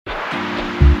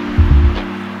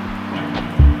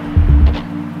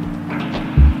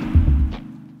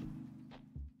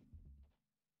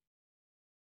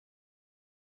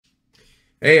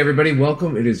Hey everybody,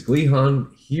 welcome. It is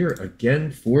Gleehan here again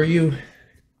for you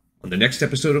on the next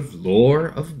episode of Lore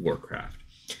of Warcraft.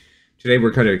 Today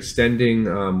we're kind of extending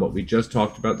what we just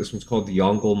talked about. This one's called the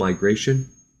Yaungol Migration.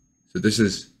 So this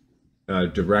is a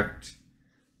direct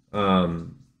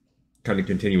kind of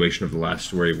continuation of the last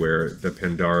story where the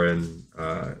Pandaren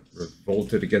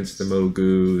revolted against the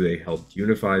Mogu. They helped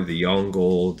unify the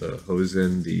Yaungol, the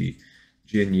Hosen, the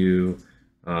Jinyu,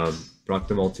 brought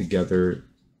them all together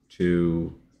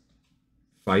to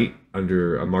fight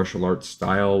under a martial arts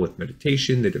style with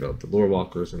meditation. They developed the lore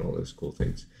walkers and all those cool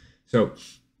things. So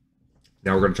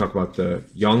now we're going to talk about the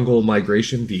Yaungol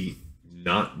migration, the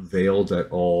not veiled at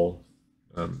all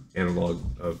analog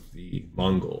of the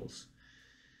Mongols.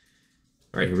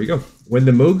 All right, here we go. When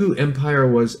the Mogu Empire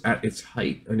was at its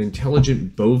height, an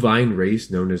intelligent bovine race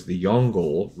known as the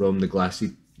Yaungol roamed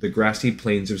the grassy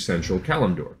plains of central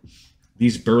Kalimdor.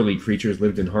 These burly creatures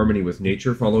lived in harmony with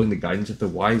nature, following the guidance of the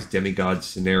wise demigod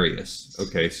Cenarius.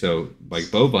 Okay, so like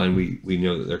bovine, we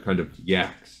know that they're kind of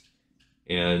yaks.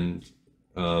 And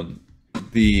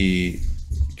the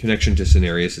connection to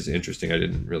Cenarius is interesting. I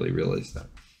didn't really realize that.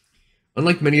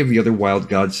 Unlike many of the other wild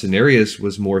gods, Cenarius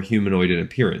was more humanoid in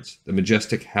appearance. The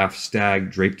majestic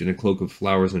half-stag, draped in a cloak of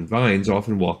flowers and vines,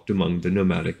 often walked among the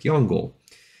nomadic Yaungol.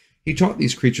 He taught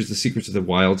these creatures the secrets of the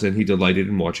wilds, and he delighted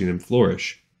in watching them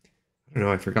flourish. I don't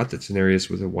know, I forgot that Cenarius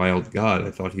was a wild god.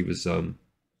 I thought he was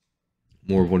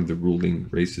more of one of the ruling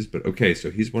races. But okay, so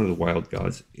he's one of the wild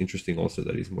gods. Interesting also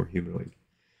that he's more humanoid.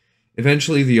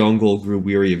 Eventually, the Yaungol grew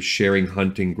weary of sharing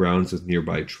hunting grounds with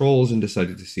nearby trolls and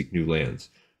decided to seek new lands.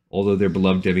 Although their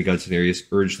beloved demigod Cenarius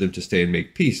urged them to stay and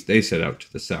make peace, they set out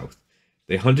to the south.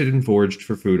 They hunted and foraged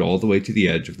for food all the way to the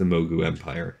edge of the Mogu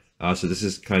Empire. So this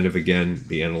is kind of, again,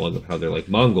 the analog of how they're like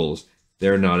Mongols.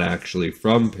 They're not actually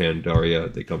from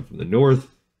Pandaria. They come from the north,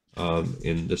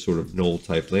 in the sort of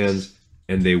knoll-type lands,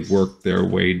 and they work their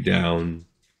way down,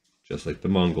 just like the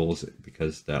Mongols,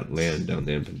 because that land down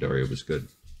there in Pandaria was good.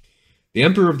 The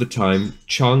emperor of the time,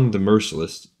 Chang the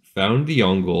Merciless, found the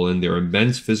Yaungol and their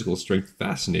immense physical strength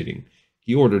fascinating.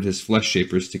 He ordered his flesh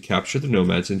shapers to capture the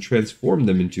nomads and transform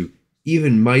them into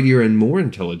even mightier and more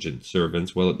intelligent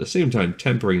servants, while at the same time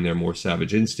tempering their more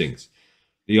savage instincts.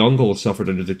 The Yaungol suffered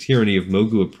under the tyranny of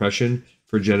Mogu oppression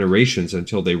for generations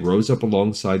until they rose up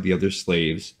alongside the other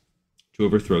slaves to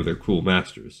overthrow their cruel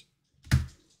masters.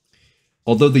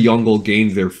 Although the Yaungol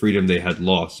gained their freedom, they had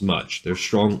lost much. Their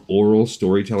strong oral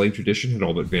storytelling tradition had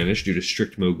all but vanished due to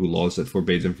strict Mogu laws that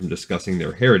forbade them from discussing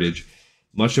their heritage.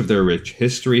 Much of their rich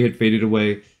history had faded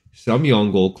away. Some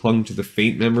Yaungol clung to the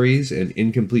faint memories and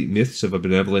incomplete myths of a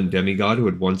benevolent demigod who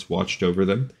had once watched over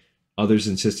them. Others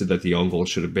insisted that the Yaungol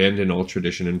should abandon all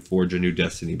tradition and forge a new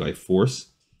destiny by force.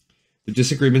 The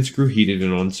disagreements grew heated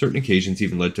and on certain occasions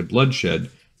even led to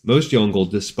bloodshed. Most Yaungol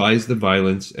despised the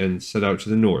violence and set out to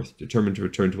the north, determined to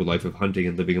return to a life of hunting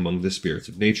and living among the spirits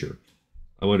of nature.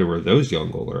 I wonder where those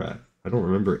Yaungol are at. I don't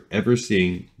remember ever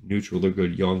seeing neutral or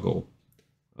good Yaungol.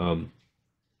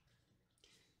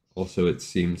 Also, it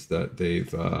seems that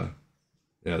they've,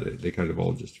 they kind of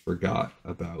all just forgot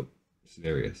about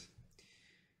Cenarius.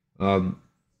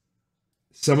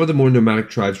 Some of the more nomadic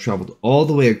tribes traveled all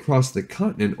the way across the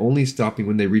continent, only stopping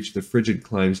when they reached the frigid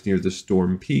climes near the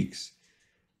storm peaks.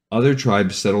 Other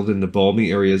tribes settled in the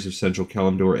balmy areas of central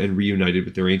Kalimdor and reunited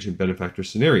with their ancient benefactor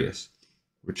Cenarius.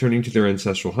 Returning to their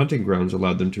ancestral hunting grounds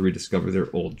allowed them to rediscover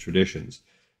their old traditions.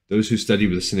 Those who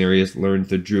studied with Cenarius learned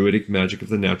the druidic magic of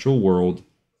the natural world,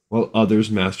 while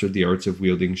others mastered the arts of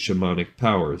wielding shamanic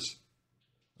powers.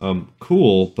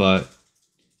 Cool, but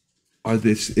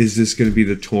is this going to be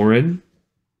the tauren?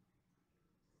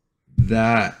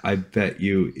 That, I bet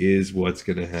you, is what's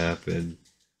going to happen.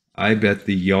 I bet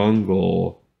the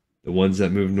Yaungol, the ones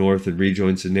that move north and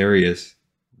rejoin Cenarius,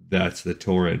 that's the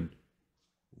tauren.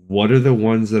 What are the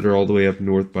ones that are all the way up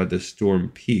north by the storm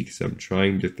peaks? I'm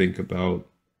trying to think about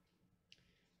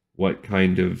what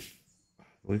kind of...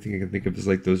 The only thing I can think of is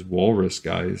like those walrus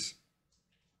guys.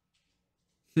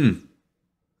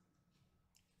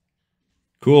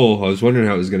 Cool. I was wondering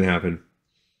how it was going to happen.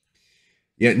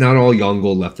 Yet not all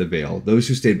Yaungol left the Vale. Those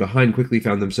who stayed behind quickly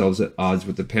found themselves at odds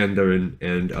with the Pandaren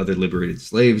and other liberated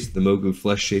slaves. The Mogu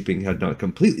flesh-shaping had not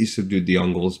completely subdued the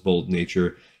Yaungol's bold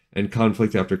nature, and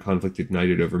conflict after conflict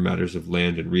ignited over matters of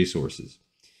land and resources.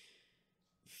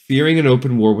 Fearing an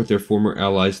open war with their former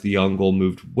allies, the Yaungol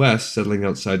moved west, settling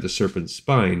outside the Serpent's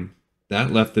Spine.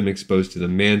 That left them exposed to the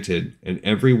Mantid, and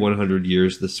every 100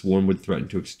 years the swarm would threaten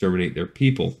to exterminate their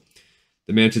people.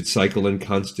 The Mantid cycle and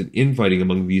constant infighting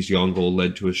among these Yaungol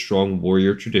led to a strong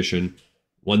warrior tradition,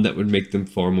 one that would make them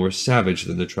far more savage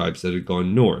than the tribes that had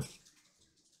gone north.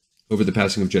 Over the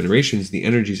passing of generations, the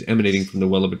energies emanating from the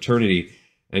Well of Eternity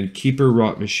and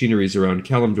Keeper-wrought machineries around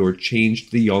Kalimdor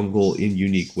changed the Yaungol in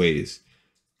unique ways.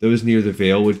 Those near the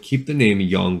Vale would keep the name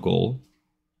Yaungol,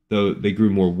 though they grew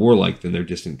more warlike than their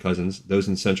distant cousins. Those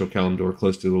in central Kalimdor,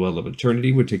 close to the Well of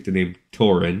Eternity, would take the name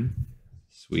tauren.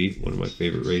 Sweet, one of my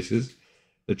favorite races.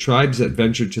 The tribes that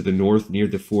ventured to the north near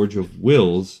the Forge of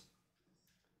Wills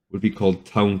would be called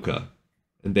taunka,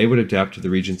 and they would adapt to the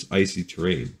region's icy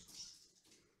terrain.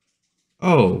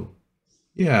 Oh,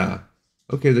 yeah.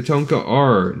 Okay, the taunka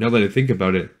are, now that I think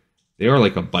about it, they are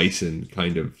like a bison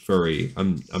kind of furry.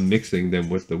 I'm mixing them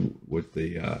with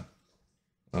the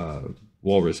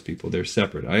walrus people. They're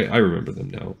separate. I remember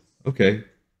them now. Okay,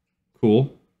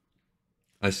 cool.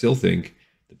 I still think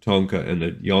the taunka and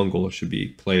the Yaungol should be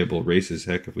playable races.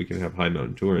 Heck, if we can have high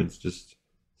mountain taurens, just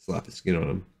slap a skin on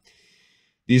them.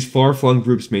 These far-flung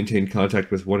groups maintained contact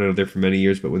with one another for many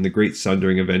years, but when the Great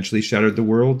Sundering eventually shattered the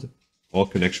world, all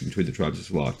connection between the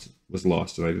tribes was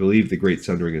lost. And I believe the Great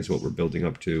Sundering is what we're building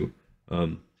up to,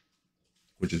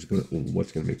 which is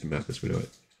what's going to make the map as we know it.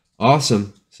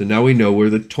 Awesome. So now we know where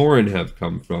the tauren have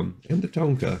come from, and the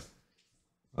taunka.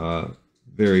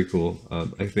 Very cool. I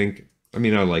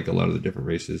like a lot of the different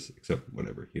races, except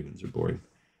whatever, humans are boring.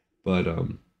 But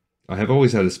I have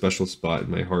always had a special spot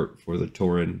in my heart for the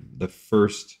tauren. The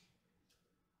first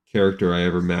character I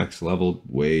ever max leveled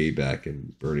way back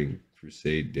in Burning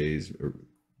Crusade days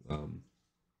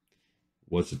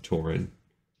was a tauren.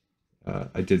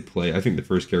 I did play. I think the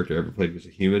first character I ever played was a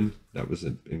human. That was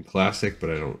in Classic, but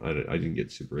I didn't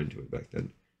get super into it back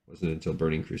then. It wasn't until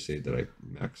Burning Crusade that I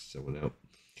maxed someone out.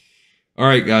 All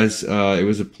right, guys. It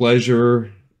was a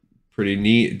pleasure. Pretty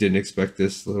neat. Didn't expect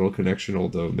this little connection,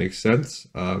 although it makes sense.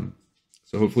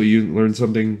 So hopefully you learned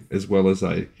something as well as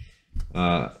I.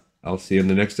 I'll see you in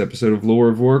the next episode of Lore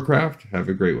of Warcraft. Have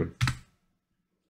a great one.